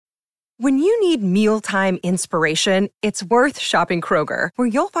When you need mealtime inspiration, it's worth shopping Kroger, where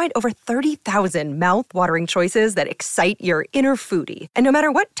you'll find over 30,000 mouth-watering choices that excite your inner foodie. And no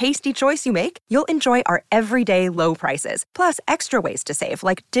matter what tasty choice you make, you'll enjoy our everyday low prices, plus extra ways to save,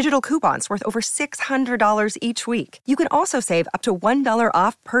 like digital coupons worth over $600 each week. You can also save up to $1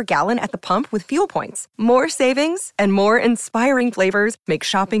 off per gallon at the pump with fuel points. More savings and more inspiring flavors make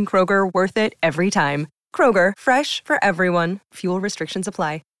shopping Kroger worth it every time. Kroger, fresh for everyone. Fuel restrictions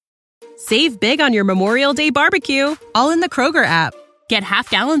apply. Save big on your Memorial Day barbecue, all in the Kroger app. Get half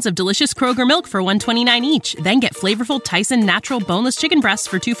gallons of delicious Kroger milk for $1.29 each. Then get flavorful Tyson natural boneless chicken breasts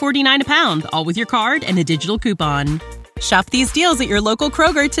for $2.49 a pound, all with your card and a digital coupon. Shop these deals at your local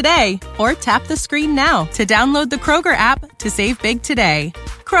Kroger today, or tap the screen now to download the Kroger app to save big today.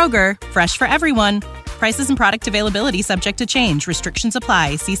 Kroger, fresh for everyone. Prices and product availability subject to change. Restrictions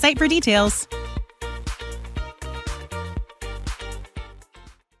apply. See site for details.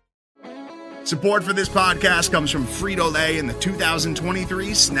 Support for this podcast comes from Frito-Lay in the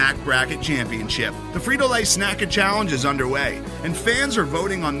 2023 Snack Bracket Championship. The Frito-Lay Snack It Challenge is underway, and fans are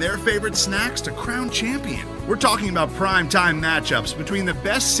voting on their favorite snacks to crown champion. We're talking about prime-time matchups between the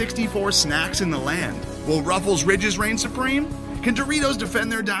best 64 snacks in the land. Will Ruffles Ridges reign supreme? Can Doritos defend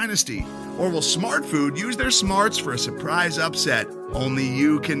their dynasty? Or will Smart Food use their smarts for a surprise upset? Only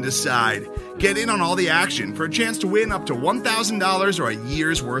you can decide. Get in on all the action for a chance to win up to $1,000 or a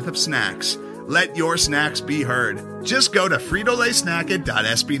year's worth of snacks. Let your snacks be heard. Just go to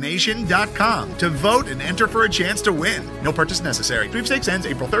fritolaysnacket.sbnation.com to vote and enter for a chance to win. No purchase necessary. Sweepstakes ends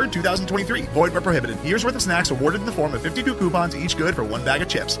April 3rd, 2023. Void where prohibited. Year's worth of snacks awarded in the form of 52 coupons, each good for one bag of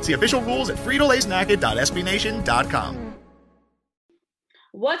chips. See official rules at fritolaysnacket.sbnation.com.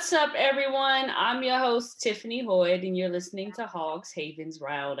 What's up, everyone? I'm your host, Tiffany Hoyd, and you're listening to Hogs Haven's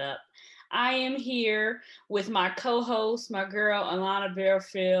Riled Up. I am here with my co-host, my girl, Alana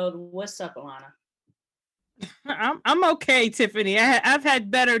Bearfield. What's up, Alana? I'm okay, Tiffany. I've had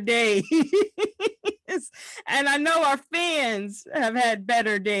better days. And I know our fans have had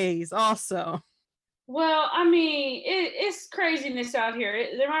better days also. Well, I mean, it's craziness out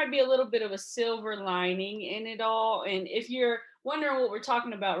here. There might be a little bit of a silver lining in it all. And if you're wondering what we're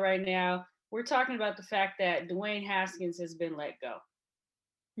talking about right now, we're talking about the fact that Dwayne Haskins has been let go.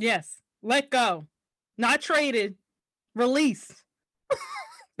 Yes. Let go, not traded, released.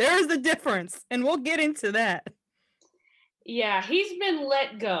 There is the difference, and we'll get into that. Yeah, he's been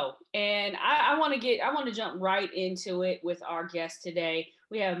let go, and I want to jump right into it with our guest today.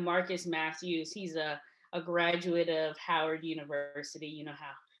 We have Marcus Matthews. He's a graduate of Howard University. You know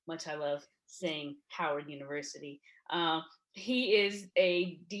how much I love saying Howard University. He is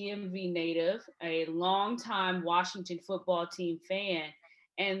a DMV native, a longtime Washington football team fan,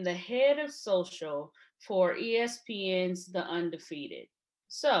 and the head of social for ESPN's The Undefeated.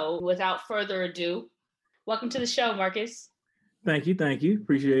 So, without further ado, welcome to the show, Marcus. Thank you.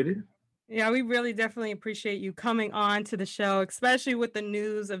 Appreciate it. Yeah, we really definitely appreciate you coming on to the show, especially with the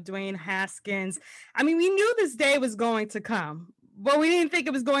news of Dwayne Haskins. I mean, we knew this day was going to come, but we didn't think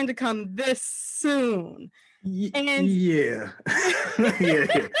it was going to come this soon. And yeah.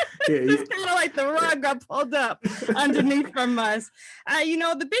 It's kind of like the rug got pulled up underneath from us.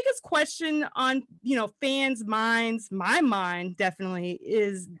 The biggest question on, fans' minds, my mind definitely,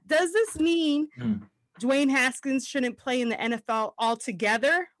 is does this mean Dwayne Haskins shouldn't play in the NFL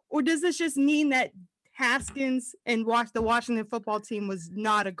altogether? Or does this just mean that Haskins and the Washington football team was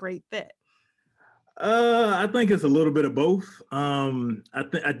not a great fit? I think it's a little bit of both. I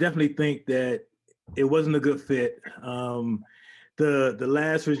definitely think that it wasn't a good fit. The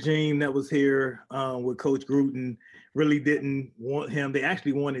last regime that was here with Coach Gruden really didn't want him. They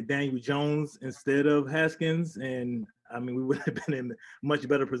actually wanted Daniel Jones instead of Haskins. And I mean, we would have been in a much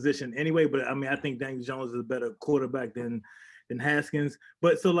better position anyway. But I mean, I think Daniel Jones is a better quarterback than Haskins.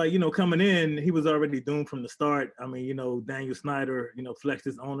 But so coming in, he was already doomed from the start. I mean, Daniel Snyder, flexed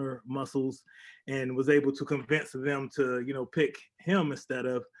his owner muscles and was able to convince them to, pick him instead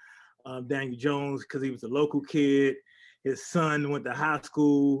of Daniel Jones, because he was a local kid. His son went to high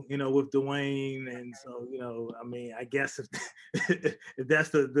school, with Dwayne, and so I mean, I guess if that's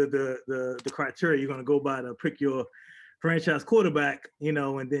the criteria you're going to go by to pick your franchise quarterback,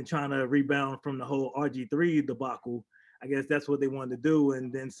 and then trying to rebound from the whole RG3 debacle, I guess that's what they wanted to do,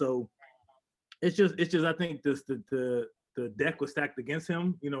 and then so it's just I think the deck was stacked against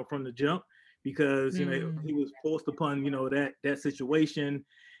him, from the jump, because he was forced upon that situation.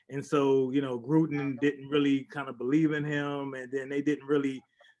 And so, Gruden didn't really kind of believe in him, and then they didn't really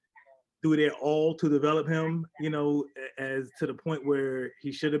do their all to develop him, as to the point where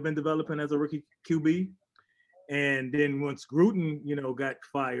he should have been developing as a rookie QB. And then once Gruden, got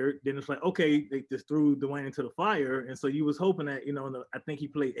fired, then it's like, okay, they just threw Dwayne into the fire. And so you was hoping that, I think he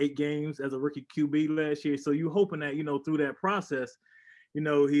played 8 games as a rookie QB last year. So you hoping that, through that process,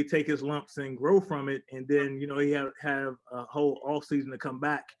 he'd take his lumps and grow from it. And then, he have a whole off season to come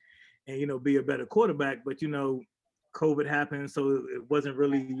back and, be a better quarterback. But, COVID happened. So it wasn't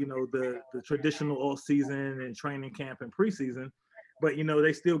really, the traditional off season and training camp and preseason. But,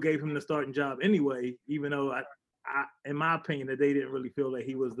 they still gave him the starting job anyway, even though I in my opinion, that they didn't really feel that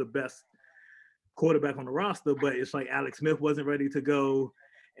he was the best quarterback on the roster. But it's like Alex Smith wasn't ready to go.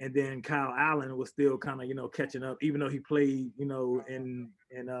 And then Kyle Allen was still kind of, catching up, even though he played, in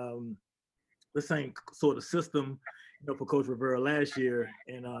the same sort of system, for Coach Rivera last year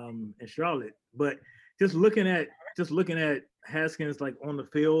in Charlotte. But just looking at Haskins like on the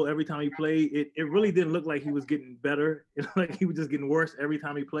field every time he played, it really didn't look like he was getting better. It's like he was just getting worse every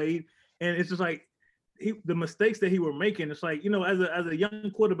time he played. And it's just like the mistakes that he were making, it's like, as a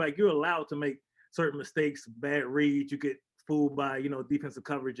young quarterback, you're allowed to make certain mistakes, bad reads, you get fooled by, defensive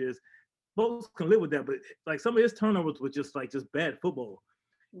coverages. Folks can live with that, but like some of his turnovers were just bad football.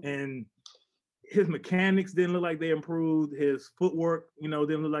 And his mechanics didn't look like they improved. His footwork,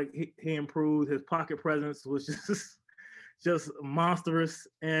 didn't look like he improved. His pocket presence was just monstrous.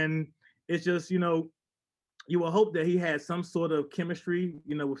 And it's just, you will hope that he had some sort of chemistry,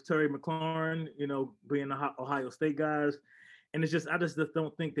 with Terry McLaurin, being the Ohio State guys. And it's just, I just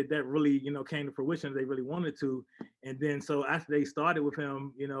don't think that really, came to fruition. They really wanted to. And then, so after they started with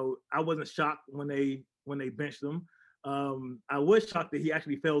him, I wasn't shocked when they benched him. I was shocked that he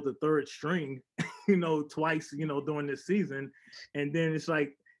actually fell to third string, twice, during this season. And then it's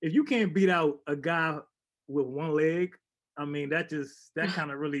like, if you can't beat out a guy with one leg, I mean, that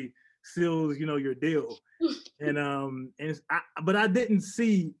kind of really seals, your deal. And but I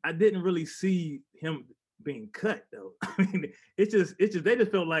didn't really see him being cut though. I mean, it's just they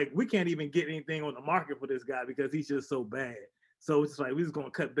just felt like we can't even get anything on the market for this guy because he's just so bad. So it's like we're just gonna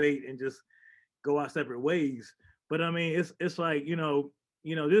cut bait and just go our separate ways. But I mean, it's like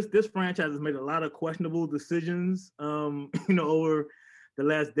this franchise has made a lot of questionable decisions, over the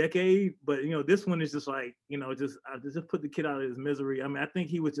last decade. But this one is just like just put the kid out of his misery. I mean, I think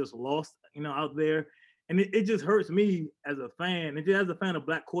he was just lost, out there, and it just hurts me as a fan, and as a fan of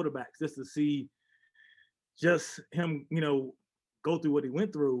black quarterbacks, just to see just him, go through what he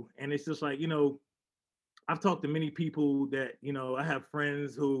went through. And it's just like, I've talked to many people that, I have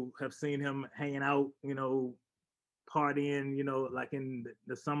friends who have seen him hanging out, partying, like in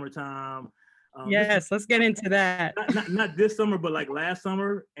the summertime. Yes, let's get into that. Not this summer, but like last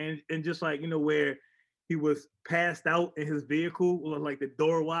summer. And just like, where he was passed out in his vehicle with like the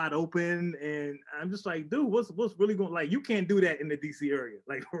door wide open. And I'm just like, dude, what's really going, like, you can't do that in the DC area,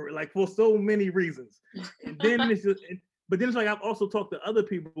 like for so many reasons. And then but then it's like, I've also talked to other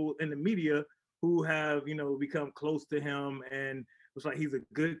people in the media who have, become close to him, and it's like, he's a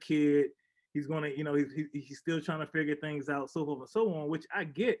good kid. He's going to, he's still trying to figure things out, so forth and so on, which I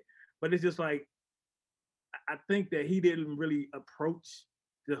get. But it's just like, I think that he didn't really approach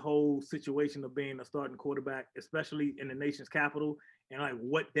the whole situation of being a starting quarterback, especially in the nation's capital, and like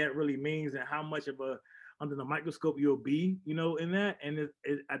what that really means and how much of a under the microscope you'll be, in that. And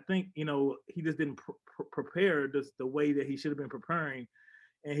I think, he just didn't prepare the way that he should have been preparing.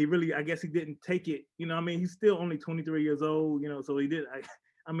 And he really, I guess he didn't take it, he's still only 23 years old, so he did.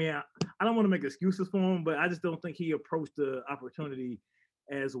 I don't want to make excuses for him, but I just don't think he approached the opportunity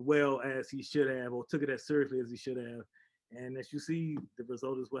as well as he should have, or took it as seriously as he should have. And as you see, the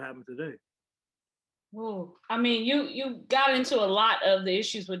result is what happened today. Oh, I mean, you got into a lot of the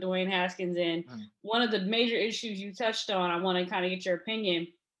issues with Dwayne Haskins, and one of the major issues you touched on, I want to kind of get your opinion.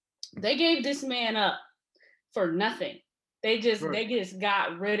 They gave this man up for nothing. They just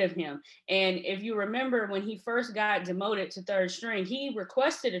got rid of him. And if you remember, when he first got demoted to third string, he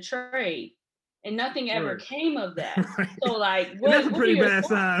requested a trade. And nothing ever came of that. So, like, that's a pretty bad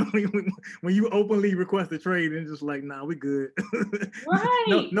sign when you openly request a trade and just like, nah, we good.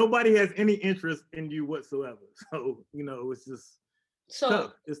 Right. Nobody has any interest in you whatsoever. So, it's just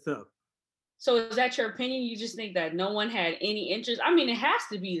tough. It's tough. So, is that your opinion? You just think that no one had any interest? I mean, it has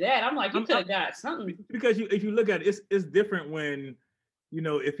to be that. I'm like, you could have got something. Because if you look at it, it's different when,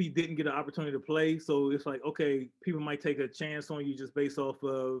 if he didn't get an opportunity to play. So, it's like, okay, people might take a chance on you just based off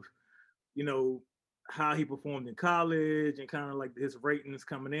of, how he performed in college and kind of like his ratings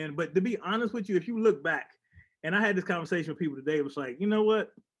coming in. But to be honest with you, if you look back, and I had this conversation with people today, it was like, you know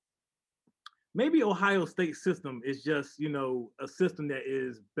what? Maybe Ohio State system is just, a system that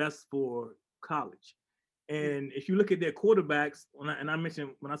is best for college. And if you look at their quarterbacks, and I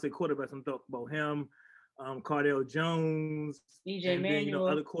mentioned, when I say quarterbacks, I'm talking about him, Cardale Jones, DJ and then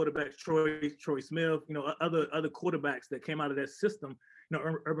other quarterbacks, Troy Smith, other quarterbacks that came out of that system,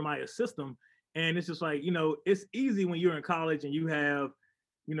 Urban Meyer's system. And it's just like, it's easy when you're in college and you have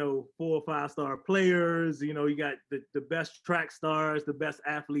 4 or 5 star players, you got the best track stars, the best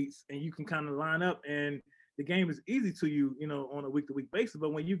athletes, and you can kind of line up and the game is easy to you, on a week-to-week basis.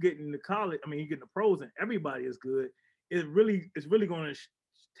 But when you get into college, you get in the pros and everybody is good, it's really going to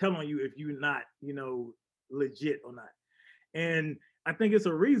tell on you if you're not, legit or not. And I think it's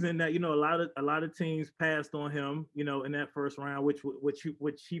a reason that, a lot of teams passed on him, in that first round,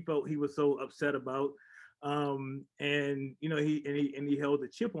 which he felt he was so upset about. And he held the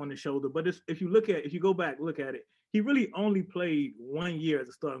chip on his shoulder. But if you go back, look at it, he really only played 1 year as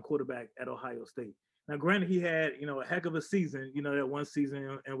a starting quarterback at Ohio State. Now, granted, he had, a heck of a season, that one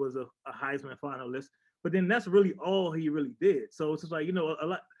season, and was a Heisman finalist. But then that's really all he really did. So it's just like, a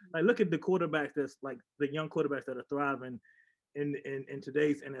lot, like look at the quarterbacks that's like the young quarterbacks that are thriving in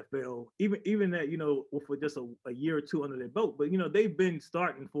today's NFL, even that, for just a year or two under their belt. But, they've been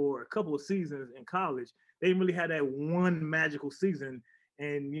starting for a couple of seasons in college. They didn't really have that one magical season.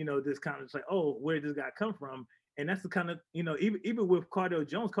 And, this kind of just like, oh, where did this guy come from? And that's the kind of, even with Cardale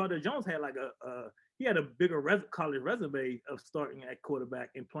Jones had like he had a bigger college resume of starting at quarterback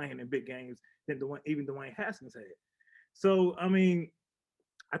and playing in big games than even Dwayne Haskins had. So,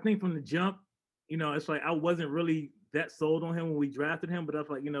 I think from the jump, it's like I wasn't really that sold on him when we drafted him, but I was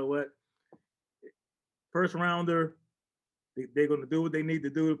like, you know what? First rounder, they're going to do what they need to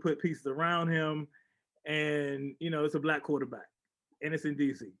do to put pieces around him. And, it's a black quarterback and it's in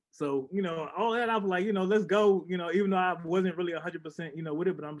DC. So, all that I was like, let's go, even though I wasn't really 100%, with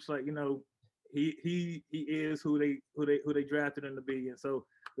it, but I'm just like, he is who they drafted him to be, and so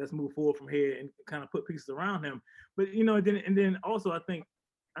let's move forward from here and kind of put pieces around him. But then also I think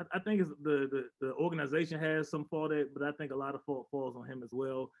it's the organization has some fault at, but I think a lot of fault falls on him as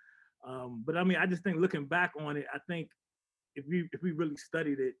well. But I just think looking back on it, I think if we really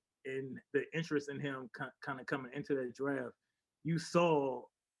studied it and the interest in him kind of coming into that draft, you saw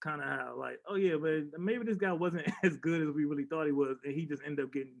kind of how like, oh yeah, but maybe this guy wasn't as good as we really thought he was, and he just ended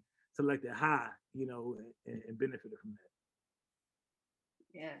up getting selected high, and benefited from that.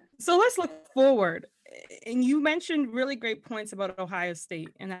 Yeah. So let's look forward. And you mentioned really great points about Ohio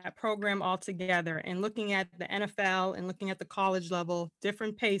State and that program altogether, and looking at the NFL and looking at the college level,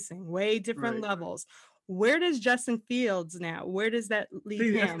 different pacing, way different levels. Where does Justin Fields now? Where does that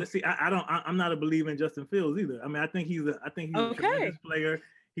leave him? I'm not a believer in Justin Fields either. I think he's a tremendous player.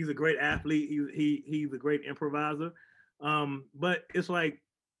 He's a great athlete. He's a great improviser. But it's like,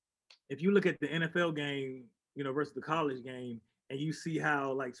 if you look at the NFL game, versus the college game, and you see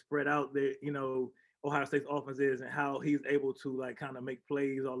how like spread out the, Ohio State's offense is, and how he's able to like kind of make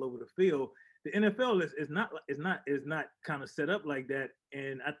plays all over the field, the NFL is not kind of set up like that.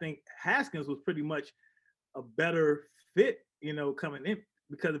 And I think Haskins was pretty much a better fit, coming in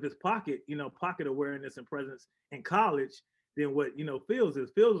because of his pocket awareness and presence in college than what, Fields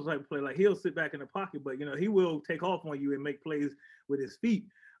is. Fields is like play like he'll sit back in the pocket, but he will take off on you and make plays with his feet.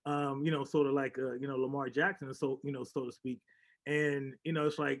 Sort of like Lamar Jackson, so to speak. And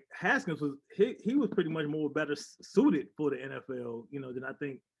it's like Haskins he was pretty much more better suited for the NFL, than I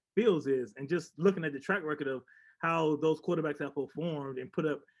think Fields is. And just looking at the track record of how those quarterbacks have performed and put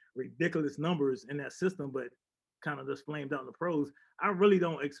up ridiculous numbers in that system, but kind of just flamed out in the pros, I really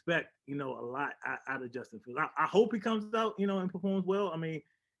don't expect a lot out of Justin Fields. I hope he comes out and performs well.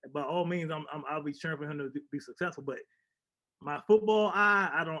 By all means, I'll be cheering for him to be successful, but my football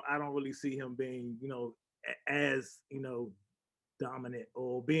eye, I don't really see him being, as, dominant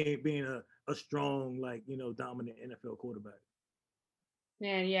or being a strong, like, dominant NFL quarterback.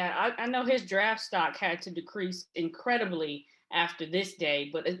 Man, yeah, I know his draft stock had to decrease incredibly after this day,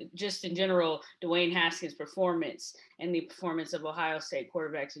 but just in general, Dwayne Haskins' performance and the performance of Ohio State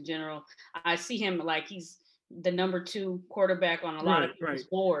quarterbacks in general, I see him like he's the number 2 quarterback on a lot of people's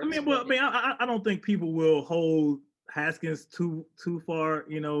boards. I don't think people will hold Haskins too far,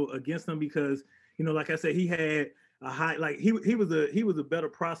 against him, because, like I said, he had a high, like he was a better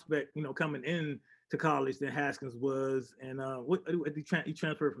prospect, coming in to college than Haskins was. And he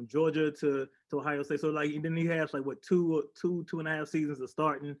transferred from Georgia to Ohio State. So like then he has like what two and a half seasons of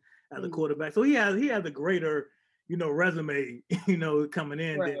starting as a quarterback. So he has a greater, resume, coming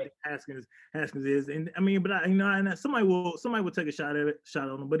in than Haskins is. And and somebody will take a shot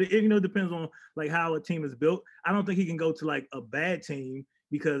on him, but it depends on like how a team is built. I don't think he can go to like a bad team,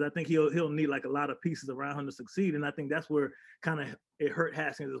 because I think he'll need like a lot of pieces around him to succeed. And I think that's where kind of it hurt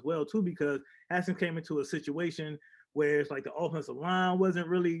Haskins as well too, because Haskins came into a situation where it's like the offensive line wasn't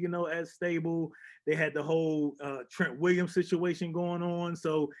really, you know, as stable. They had the whole Trent Williams situation going on,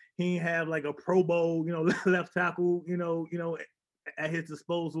 so he didn't have like a Pro Bowl, you know, left tackle, you know, at his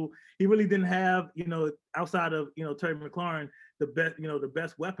disposal. He really didn't have, you know, outside of, you know, Terry McLaurin, the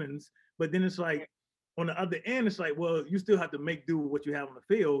best weapons. But then it's like on the other end, it's like, well, you still have to make do with what you have on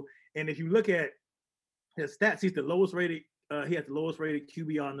the field. And if you look at his stats, he's the lowest rated. He has the lowest rated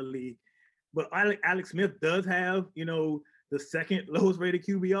QBR in the league. But Alex Smith does have, you know, the second lowest rated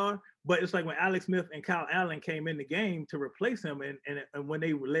QBR. But it's like when Alex Smith and Kyle Allen came in the game to replace him, and when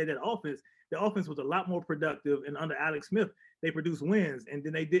they led that offense, the offense was a lot more productive. And under Alex Smith, they produced wins, and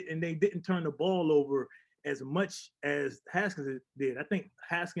then they didn't turn the ball over as much as Haskins did. I think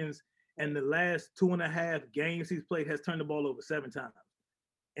Haskins in the last 2.5 games he's played has turned the ball over 7 times,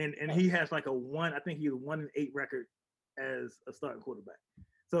 and he has like a 1-8 record as a starting quarterback.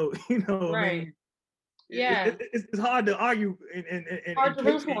 So, you know, right. I mean, yeah, it's hard to argue and hard to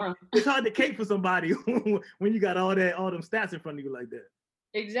root for him. It's hard to cape for somebody when you got all them stats in front of you like that.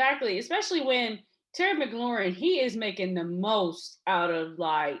 Exactly, especially when Terry McLaurin, he is making the most out of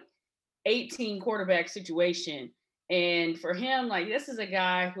like 18 quarterback situation. And for him, like, this is a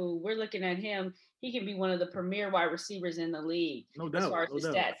guy who we're looking at him, he can be one of the premier wide receivers in the league. No doubt. As far as no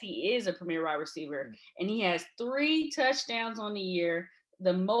the doubt. stats, he is a premier wide receiver. And he has 3 touchdowns on the year.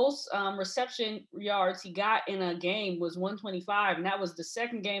 The most reception yards he got in a game was 125, and that was the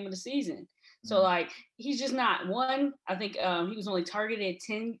second game of the season. So, like, he's just not one. I think he was only targeted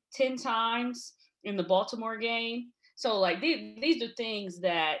 10 times in the Baltimore game. So, like, these are things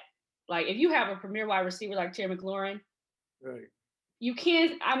that, like, if you have a premier wide receiver like Terry McLaurin, right, you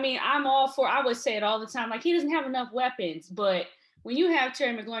can't. I mean, I'm all for. I would say it all the time. Like, he doesn't have enough weapons, but when you have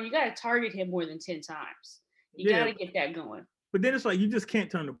Terry McLaurin, you got to target him more than 10 times. You got to get that going. But then it's like you just can't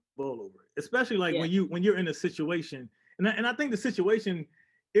turn the ball over, especially like when you're in a situation. And I think the situation,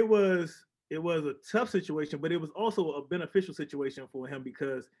 it was a tough situation, but it was also a beneficial situation for him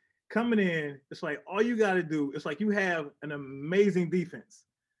because coming in, it's like all you got to do. It's like you have an amazing defense,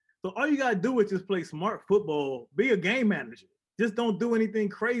 so all you got to do is just play smart football, be a game manager. Just don't do anything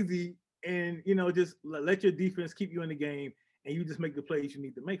crazy, and you know, just let your defense keep you in the game, and you just make the plays you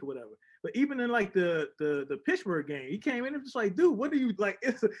need to make or whatever. But even in like the Pittsburgh game, he came in and was like, dude, what are you like?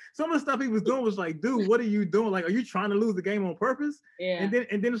 Some of the stuff he was doing was like, dude, what are you doing? Like, are you trying to lose the game on purpose? Yeah. And then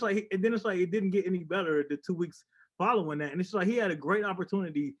it's like it didn't get any better the 2 weeks following that. And it's like he had a great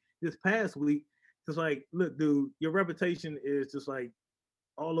opportunity this past week. It's like, look, dude, your reputation is just like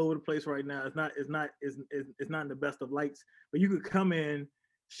all over the place right now. It's not in the best of lights. But you could come in,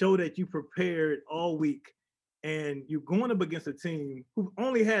 show that you prepared all week. And you're going up against a team who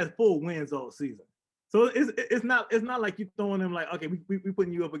only has 4 wins all season. So it's not like you're throwing them like, okay, we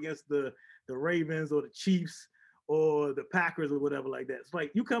putting you up against the Ravens or the Chiefs or the Packers or whatever like that. It's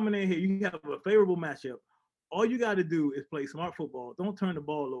like you coming in here, you have a favorable matchup. All you got to do is play smart football. Don't turn the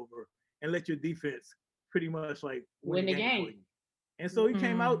ball over and let your defense pretty much like win the game for you. And so he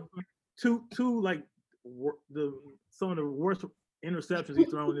came out two like some of the worst interceptions he's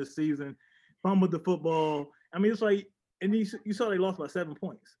thrown this season. Fumbled the football. I mean, it's like, and you saw they lost by 7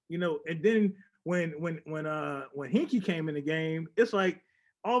 points, you know. And then when Hinkie came in the game, it's like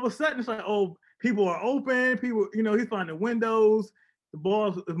all of a sudden it's like, oh, people are open, people, you know, he's finding windows, the ball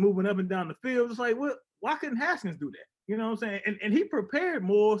is moving up and down the field. It's like, what? Why couldn't Haskins do that? You know what I'm saying? And he prepared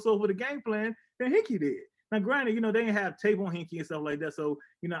more so for the game plan than Hinkie did. Now, granted, you know, they didn't have tape on Hinkie and stuff like that, so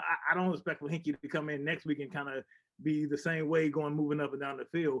you know, I don't expect for Hinkie to come in next week and kind of be the same way moving up and down the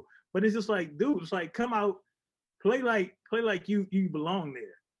field. But it's just like, dude, it's like come out. Play like you belong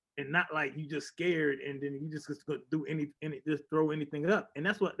there, and not like you just scared and then you just do any just throw anything up. And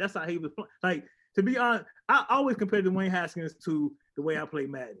that's how he was playing. Like, to be honest, I always compare Dwayne Haskins to the way I play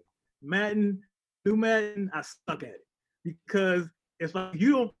Madden. New Madden, I suck at it because it's like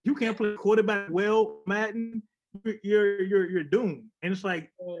you can't play quarterback well, Madden. You're doomed. And it's like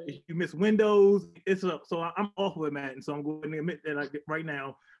you miss windows. It's up. So I'm off with Madden. So I'm going to admit that right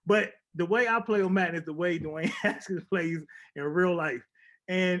now. But the way I play on Madden is the way Dwayne Haskins plays in real life.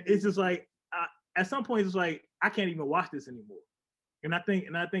 And it's just like at some point it's like I can't even watch this anymore. And I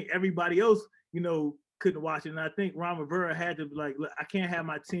think everybody else, you know, couldn't watch it. And I think Ron Rivera had to be like, look, I can't have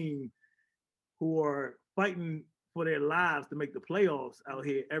my team who are fighting for their lives to make the playoffs out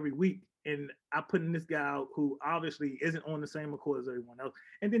here every week. And I put in this guy out who obviously isn't on the same accord as everyone else.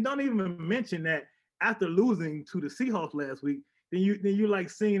 And then don't even mention that after losing to the Seahawks last week, then you like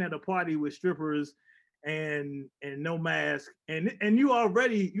seen at a party with strippers and no mask. And you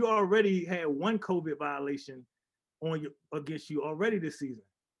already had one COVID violation against you already this season.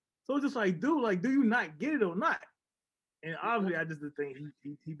 So it's just like, dude, like, do you not get it or not? And obviously, I just think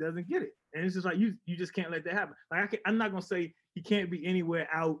he doesn't get it. And it's just like you just can't let that happen. Like I'm not gonna say he can't be anywhere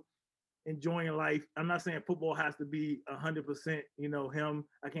out enjoying life. I'm not saying football has to be 100%, him.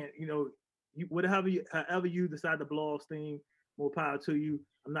 I can't, however you decide to blow off steam, more power to you.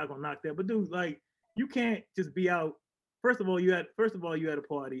 I'm not gonna knock that. But dude, like you can't just be out. First of all, you had a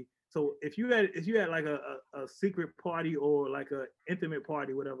party. So if you had like a secret party or like a intimate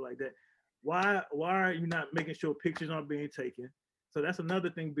party, whatever like that, why are you not making sure pictures aren't being taken? So that's another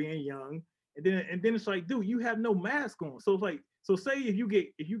thing, being young. And then it's like, dude, you have no mask on. So it's like, so say if you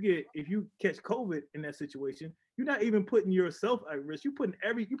catch COVID in that situation, you're not even putting yourself at risk. You're putting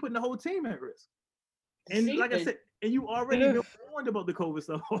the whole team at risk. And like I said, and you already been warned about the COVID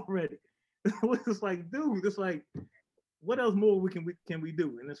stuff already. It's like, dude, it's like, what else more can we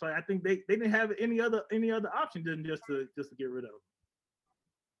do? And it's like, I think they didn't have any other option than just to get rid of them.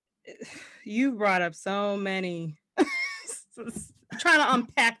 You brought up so many. Trying to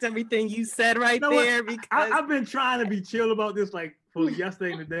unpack everything you said there, because I've been trying to be chill about this like for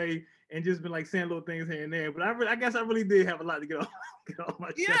yesterday and today, and just been like saying little things here and there. But I guess I really did have a lot to get off my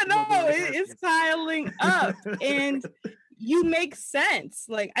chest. Yeah, no, it's piling up, and you make sense.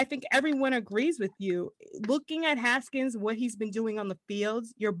 Like I think everyone agrees with you. Looking at Haskins, what he's been doing on the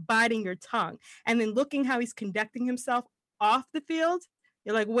fields, you're biting your tongue, and then looking how he's conducting himself off the field.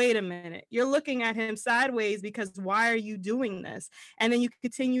 You're like, wait a minute. You're looking at him sideways because why are you doing this? And then he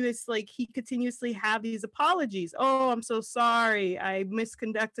continuously have these apologies. Oh, I'm so sorry. I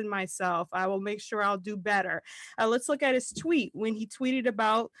misconducted myself. I will make sure I'll do better. Let's look at his tweet when he tweeted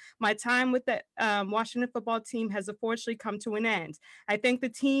about my time with the Washington football team has unfortunately come to an end. I thank the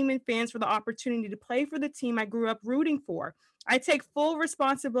team and fans for the opportunity to play for the team I grew up rooting for. I take full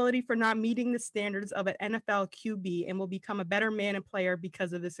responsibility for not meeting the standards of an NFL QB and will become a better man and player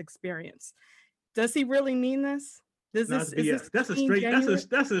because of this experience. Does he really mean this? That's a straight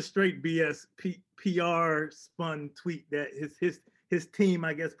BS PR spun tweet that his team,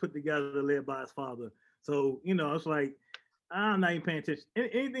 I guess, put together, led by his father. So, it's like, I'm not even paying attention.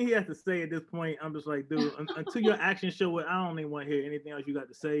 Anything he has to say at this point, I'm just like, dude, until your actions show it, I don't even want to hear anything else you got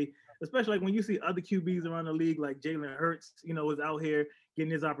to say. Especially like when you see other QBs around the league, like Jalen Hurts, is out here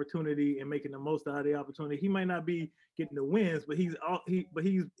getting his opportunity and making the most out of the opportunity. He might not be getting the wins, but he's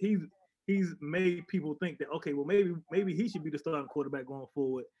made people think that, okay, well maybe he should be the starting quarterback going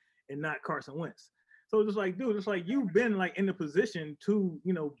forward and not Carson Wentz. So it's just like, dude, it's like you've been like in the position to,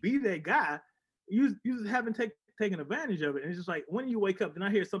 be that guy. You just haven't taken advantage of it. And it's just like when you wake up, and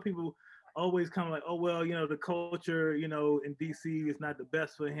I hear some people always kind of like, oh well, the culture, in DC is not the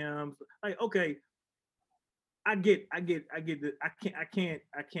best for him. Like, okay, I get that. I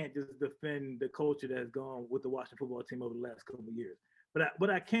can't just defend the culture that's gone with the Washington football team over the last couple of years. But what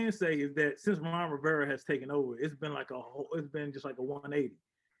I can say is that since Ron Rivera has taken over, it's been just like a 180,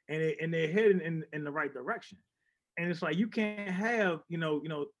 and they're heading in the right direction. And it's like you can't have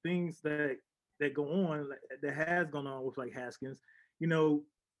things that go on that has gone on with like Haskins. You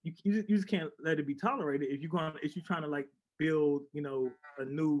just can't let it be tolerated if you're trying to like build a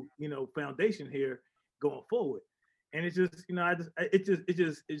new foundation here going forward. And it's just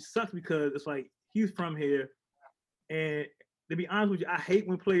it sucks because it's like he's from here, and to be honest with you, I hate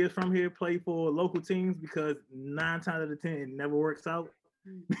when players from here play for local teams because 9 times out of 10 it never works out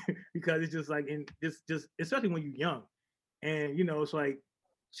because it's just like just especially when you're young, and it's like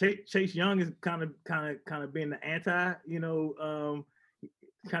Chase Young is kind of being the anti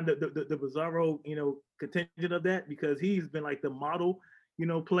kind of the bizarro, contingent of that because he's been like the model,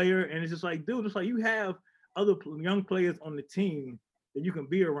 player. And it's just like, dude, it's like you have other young players on the team that you can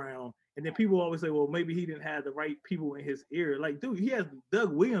be around. And then people always say, well, maybe he didn't have the right people in his ear. Like, dude, he has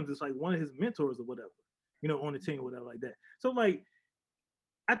Doug Williams is like one of his mentors or whatever, on the team or whatever like that. So like,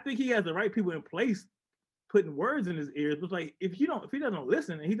 I think he has the right people in place putting words in his ears. But like, if he doesn't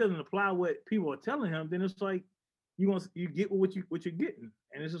listen and he doesn't apply what people are telling him, then it's like, you get what you're getting.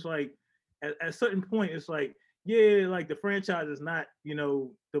 And it's just like at a certain point, it's like, yeah, like the franchise is not,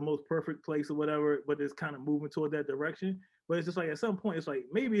 the most perfect place or whatever, but it's kind of moving toward that direction. But it's just like at some point, it's like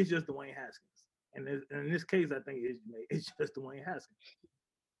maybe it's just Dwayne Haskins. And in this case, I think it's just Dwayne Haskins.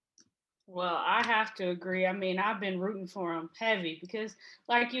 Well, I have to agree. I mean, I've been rooting for him heavy because,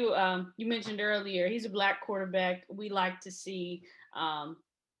 like you mentioned earlier, he's a Black quarterback. We like to see a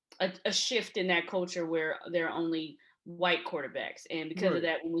shift in that culture where there are only white quarterbacks. And because of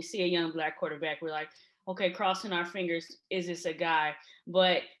that, when we see a young Black quarterback, we're like, okay, crossing our fingers, is this a guy?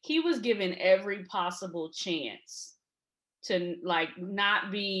 But he was given every possible chance to like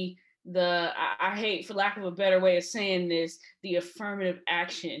not be I hate, for lack of a better way of saying this, the affirmative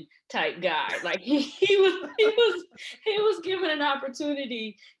action type guy. Like he was given an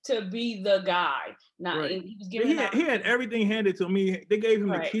opportunity to be the guy. He was given he had everything handed to me. They gave him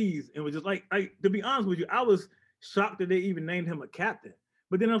the Right. keys and was just like, to be honest with you, I was shocked that they even named him a captain.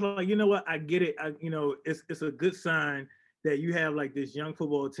 But then I was like, you know what? I get it. It's a good sign that you have like this young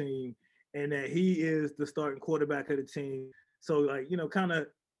football team and that he is the starting quarterback of the team. So like, kind of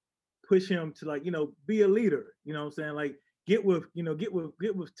push him to like, be a leader. You know what I'm saying? Like get with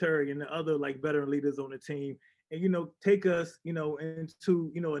Terry and the other like veteran leaders on the team and, take us,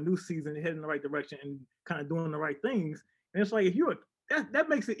 into, a new season, heading in the right direction and kind of doing the right things. And it's like, if you're that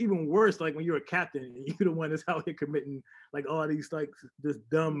makes it even worse. Like when you're a captain and you're the one that's out here committing like all these like this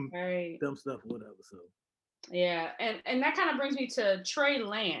dumb stuff, or whatever. So yeah, and that kind of brings me to Trey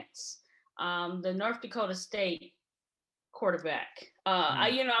Lance, the North Dakota State quarterback.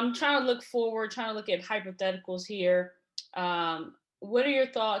 I'm trying to look forward, trying to look at hypotheticals here. What are your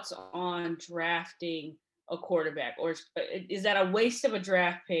thoughts on drafting a quarterback, or is that a waste of a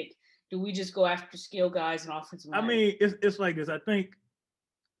draft pick? Do we just go after skill guys and offensive line? I mean, it's like this. I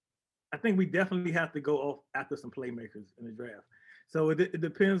think we definitely have to go off after some playmakers in the draft. So it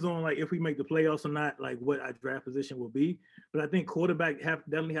depends on like if we make the playoffs or not, like what our draft position will be. But I think quarterback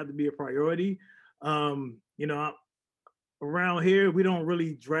definitely have to be a priority. Around here, we don't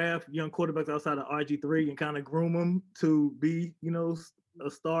really draft young quarterbacks outside of RG3 and kind of groom them to be, a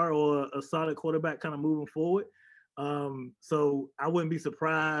star or a solid quarterback kind of moving forward. So I wouldn't be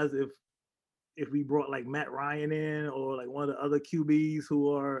surprised if we brought like Matt Ryan in or like one of the other QBs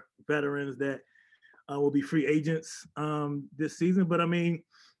who are veterans that will be free agents this season. But I mean,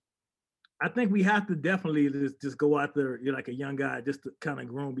 I think we have to definitely just go out there, like a young guy just to kind of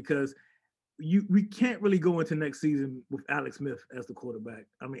groom, because we can't really go into next season with Alex Smith as the quarterback.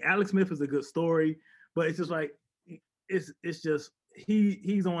 I mean, Alex Smith is a good story, but it's just like it's just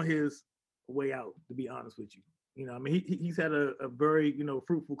he's on his way out, to be honest with you. I mean, he's had a very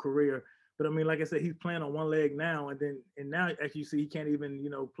fruitful career, but I mean, like I said, he's playing on one leg now, and now as you see, he can't even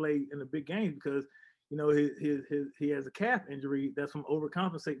play in the big games because he has a calf injury that's from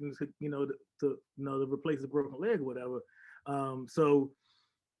overcompensating to replace the broken leg or whatever. So.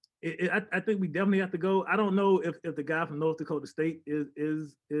 I think we definitely have to go. I don't know if the guy from North Dakota State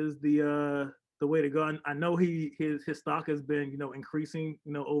is the way to go. I know his stock has been increasing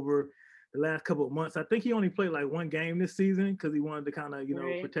over the last couple of months. I think he only played like one game this season because he wanted to kind of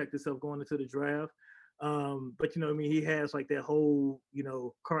protect himself going into the draft. But I mean, he has like that whole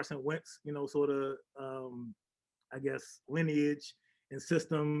Carson Wentz sort of I guess lineage and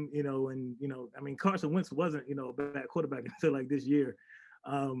system. I mean, Carson Wentz wasn't a bad quarterback until like this year.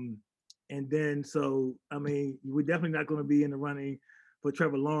 And then, so, I mean, we're definitely not going to be in the running for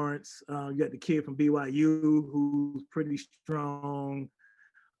Trevor Lawrence. You got the kid from BYU who's pretty strong.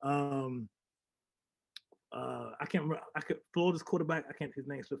 I can't remember. Florida's quarterback. His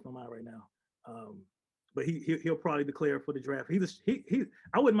name slips my mind right now. But he'll probably declare for the draft.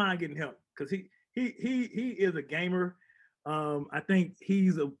 I wouldn't mind getting him because he is a gamer. I think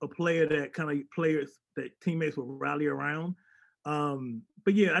he's a player that that teammates will rally around.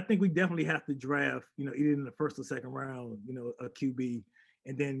 But yeah, I think we definitely have to draft, either in the first or second round, a QB,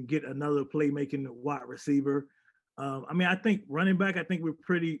 and then get another playmaking wide receiver. I mean, I think running back, I think we're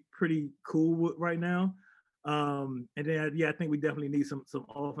pretty cool with right now. And then I think we definitely need some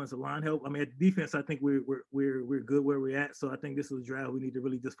offensive line help. I mean, at defense, I think we're good where we're at. So I think this is a draft we need to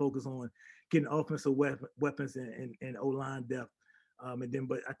really just focus on getting offensive weapons and O-line depth.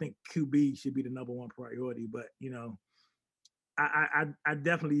 But I think QB should be the number one priority. But I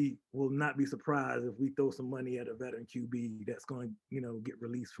definitely will not be surprised if we throw some money at a veteran QB that's going to, get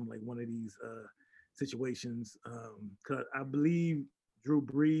released from like one of these situations. Because I believe Drew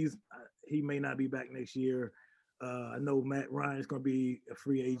Brees, he may not be back next year. I know Matt Ryan is going to be a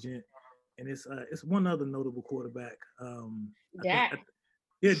free agent, and it's one other notable quarterback. Dak.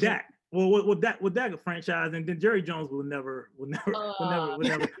 Dak. Well, Dak a franchise, and then Jerry Jones will never.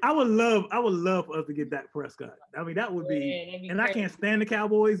 I would love for us to get Dak Prescott. I mean, that would be, and crazy. I can't stand the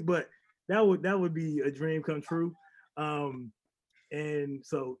Cowboys, but that would be a dream come true. And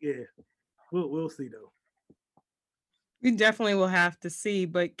so yeah, we'll see though. We definitely will have to see,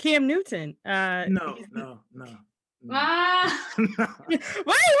 but Cam Newton. No. Wait.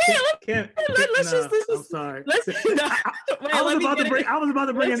 I'm sorry. I was about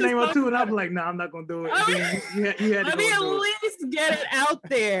to bring his name up too, and I was like, "No, I'm not gonna do it." Let me at least get it out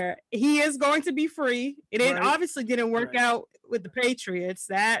there. He is going to be free. It obviously didn't work out with the Patriots.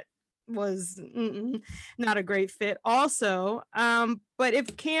 That was not a great fit also. But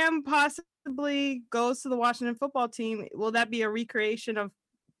if Cam possibly goes to the Washington football team, will that be a recreation of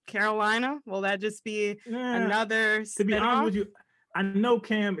Carolina? Will that just be another to be honest with you, I know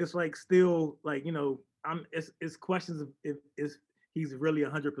Cam is like still like, it's questions if he's really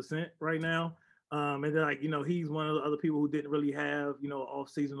 100% right now. And then like, he's one of the other people who didn't really have, off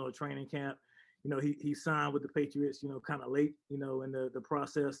season or training camp. He signed with the Patriots, kind of late, in the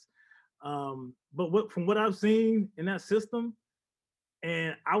process. But from what I've seen in that system,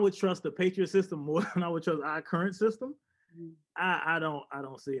 and I would trust the Patriot system more than I would trust our current system. I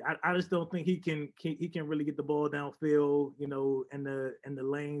don't see it. I just don't think he can really get the ball downfield, in the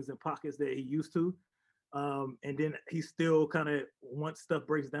lanes and pockets that he used to. And then he still kind of, once stuff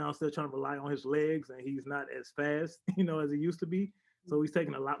breaks down, still trying to rely on his legs, and he's not as fast, as he used to be. So he's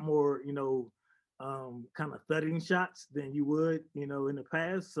taking a lot more, kind of thudding shots than you would, in the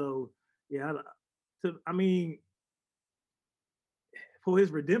past. So yeah, for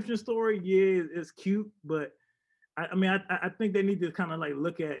his redemption story, yeah, it's cute, but I think they need to kind of like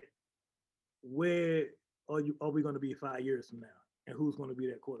look at where are we going to be 5 years from now, and who's going to be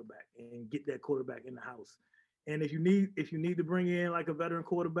that quarterback, and get that quarterback in the house. And if you need to bring in like a veteran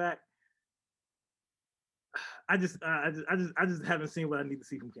quarterback, I just haven't seen what I need to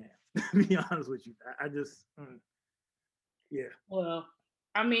see from Cam. To be honest with you, yeah. Well,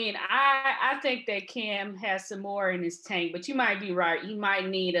 I think that Cam has some more in his tank, but you might be right. He might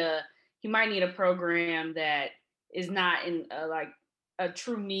need a program that is not in like a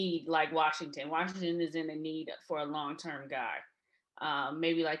true need like Washington. Washington is in a need for a long-term guy.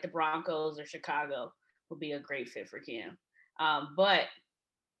 Maybe like the Broncos or Chicago would be a great fit for Cam. But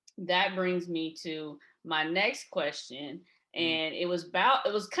that brings me to my next question. And it was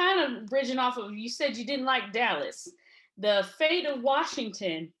kind of bridging off of, you said you didn't like Dallas. The fate of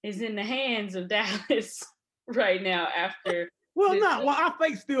Washington is in the hands of Dallas right now after. Our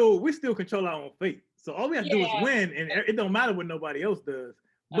fate we still control our own fate. So all we have to do is win, and it don't matter what nobody else does.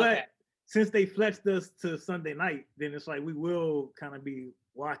 But since they flexed us to Sunday night, then it's like we will kind of be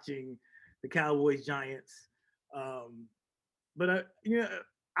watching the Cowboys Giants. But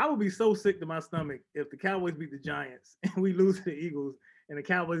I would be so sick to my stomach if the Cowboys beat the Giants and we lose to the Eagles and the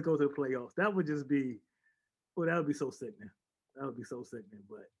Cowboys go to the playoffs. That would just be, that would be so sickening. That would be so sickening.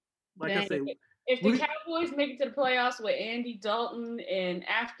 But like I said, if the Cowboys make it to the playoffs with Andy Dalton, and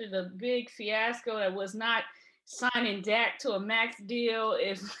after the big fiasco that was not signing Dak to a max deal,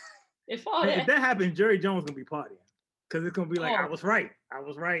 if that happens, Jerry Jones gonna be partying, because it's gonna be like, I was right, blah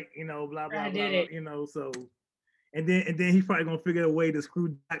blah blah, so. And then he's probably gonna figure a way to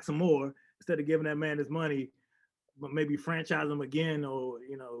screw Dak some more instead of giving that man his money, but maybe franchise him again, or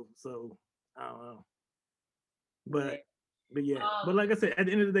so I don't know. But yeah, but like I said, at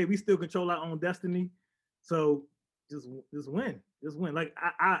the end of the day, we still control our own destiny. So just win. Like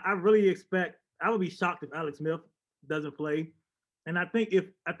I really expect. I would be shocked if Alex Smith doesn't play, and I think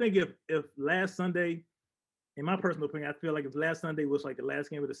if last Sunday, in my personal opinion, I feel like if last Sunday was like the last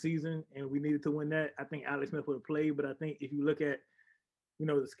game of the season and we needed to win that, I think Alex Smith would have played. But I think if you look at,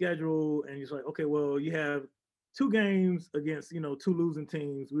 the schedule, and it's like, okay, well, you have 2 games against, 2 losing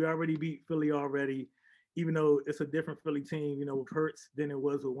teams. We already beat Philly already, even though it's a different Philly team, with Hurts than it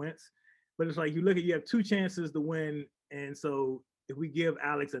was with Wentz. But it's like you have 2 chances to win. And so if we give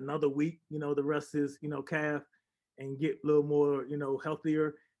Alex another week, the rest is, calf, and get a little more,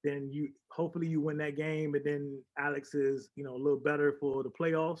 healthier, then hopefully you win that game, and then Alex is, a little better for the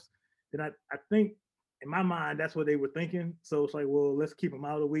playoffs. Then I think in my mind, that's what they were thinking. So it's like, well, let's keep him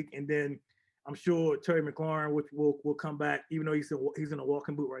out a week. And then I'm sure Terry McLaurin will come back, even though he's in a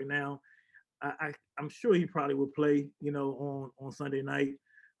walking boot right now. I'm sure he probably will play, on Sunday night.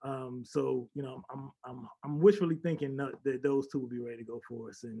 So, I'm wishfully thinking that those 2 will be ready to go for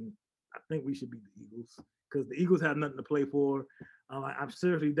us. And I think we should beat the Eagles, because the Eagles have nothing to play for. I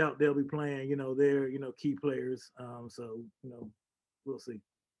seriously doubt they'll be playing, their, key players. So, we'll see.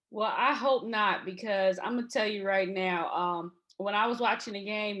 Well, I hope not, because I'm going to tell you right now, when I was watching the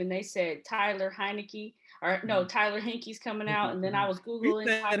game and they said Tyler Heineke, Tyler Hinke's coming out, and then I was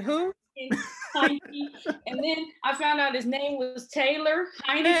Googling who? Heineke, and then I found out his name was Taylor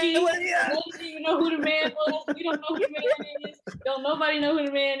Heineke. I don't even know who the man was. We don't know who the man is. Don't nobody know who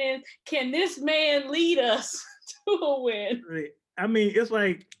the man is. Can this man lead us to a win? It's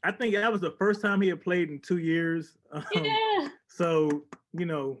like, I think that was the first time he had played in 2 years. Yeah. So,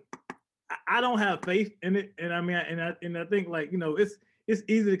 I don't have faith in it. And I think, like, it's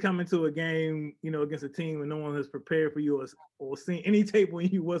easy to come into a game, against a team when no one has prepared for you or seen any tape on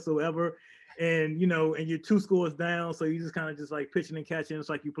you whatsoever. and you're 2 scores down, so you just kind of just like pitching and catching. It's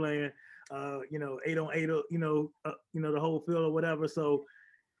like you playing, 8-on-8, the whole field or whatever. So,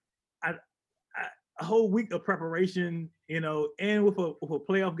 a whole week of preparation, and with a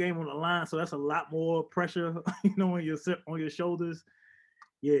playoff game on the line, so that's a lot more pressure, on your shoulders.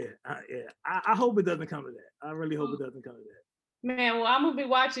 Yeah, I hope it doesn't come to that. I really hope it doesn't come to that. Man, well, I'm gonna be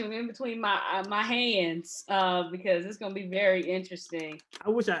watching in between my hands because it's gonna be very interesting.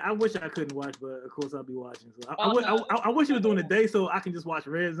 I wish I couldn't watch, but of course I'll be watching. So I wish you were doing the day so I can just watch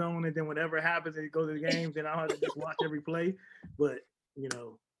Red Zone, and then whenever it happens and it goes to the games, then I'll have to just watch every play. But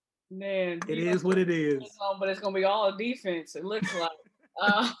man, it is what it is. But it's gonna be all defense. It looks like.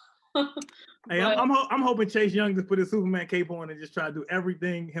 Hey, I'm hoping Chase Young just put his Superman cape on and just try to do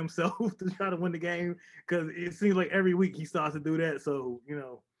everything himself to try to win the game, because it seems like every week he starts to do that. So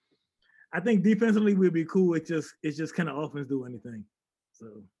I think defensively we'll be cool. It's just kind of offense do anything.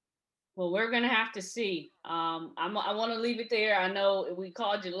 So. Well, we're gonna have to see. I want to leave it there. I know we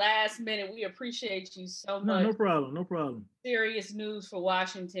called you last minute. We appreciate you so much. No problem. Serious news for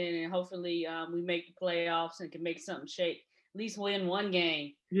Washington, and hopefully we make the playoffs and can make something shake. At least win one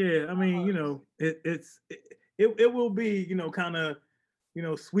game. Yeah, I mean, it will be, kind of,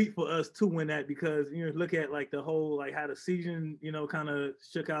 sweet for us to win that, because look at like the whole, like how the season, kind of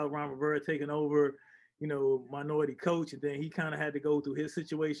shook out. Ron Rivera taking over, minority coach, and then he kind of had to go through his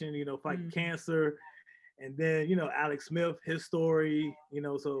situation, fighting cancer, and then Alex Smith, his story,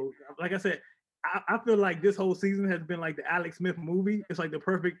 So like I said, I feel like this whole season has been like the Alex Smith movie. It's like the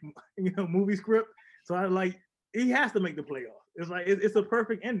perfect, movie script. So he has to make the playoffs. It's like it's a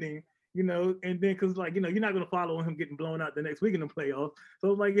perfect ending, and then because like you're not gonna follow him getting blown out the next week in the playoffs.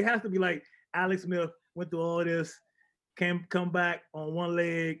 So like it has to be like Alex Smith went through all this, come back on one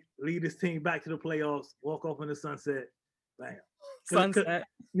leg, lead his team back to the playoffs, walk off in the sunset, bam. Sunset.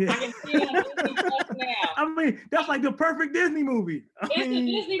 Yeah. I can see it on Disney Plus now. I mean, that's like the perfect Disney movie. It's the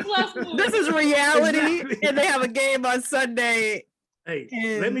Disney Plus movie. This is reality, Exactly. and they have a game on Sunday. Hey,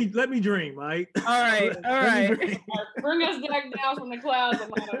 let me dream, right? All right. Bring us back down from the clouds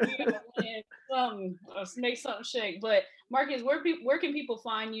and make something shake. But Marcus, where can people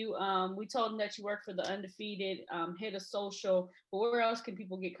find you? We told them that you work for the Undefeated. Hit a social, but where else can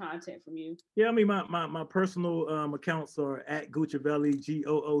people get content from you? Yeah, I mean my personal accounts are at Goochavelli,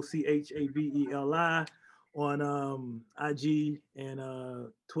 GOOCHAVELI, on IG and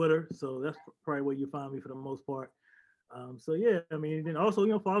Twitter. So that's probably where you find me for the most part. So yeah, I mean, then also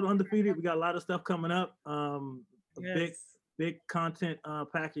follow the Undefeated. We got a lot of stuff coming up. Big content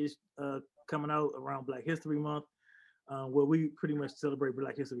package coming out around Black History Month, where we pretty much celebrate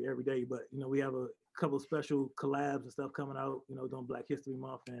Black History every day. But we have a couple of special collabs and stuff coming out, during Black History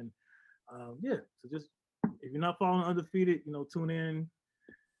Month. And so just if you're not following Undefeated, tune in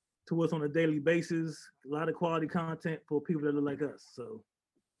to us on a daily basis. A lot of quality content for people that look like us. So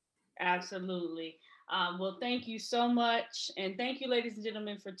absolutely. Well, thank you so much. And thank you, ladies and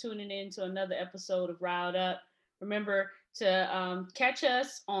gentlemen, for tuning in to another episode of Rile'd Up. Remember to catch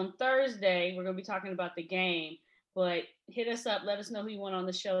us on Thursday. We're going to be talking about the game, but hit us up. Let us know who you want on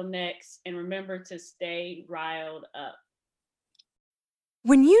the show next. And remember to stay riled up.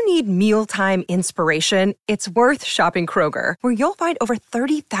 When you need mealtime inspiration, it's worth shopping Kroger, where you'll find over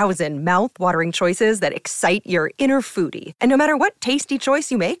 30,000 mouth-watering choices that excite your inner foodie. And no matter what tasty choice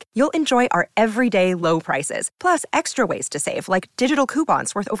you make, you'll enjoy our everyday low prices, plus extra ways to save, like digital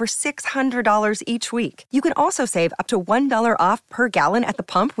coupons worth over $600 each week. You can also save up to $1 off per gallon at the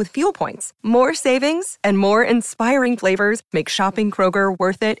pump with fuel points. More savings and more inspiring flavors make shopping Kroger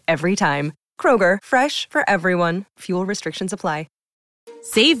worth it every time. Kroger, fresh for everyone. Fuel restrictions apply.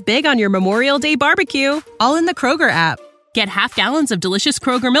 Save big on your Memorial Day barbecue, all in the Kroger app. Get half gallons of delicious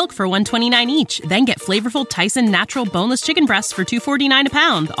Kroger milk for $1.29 each. Then get flavorful Tyson natural boneless chicken breasts for $2.49 a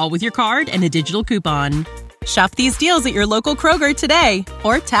pound, all with your card and a digital coupon. Shop these deals at your local Kroger today,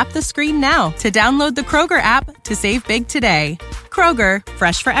 or tap the screen now to download the Kroger app to save big today. Kroger,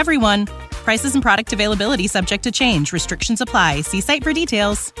 fresh for everyone. Prices and product availability subject to change. Restrictions apply. See site for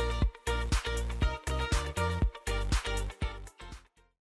details.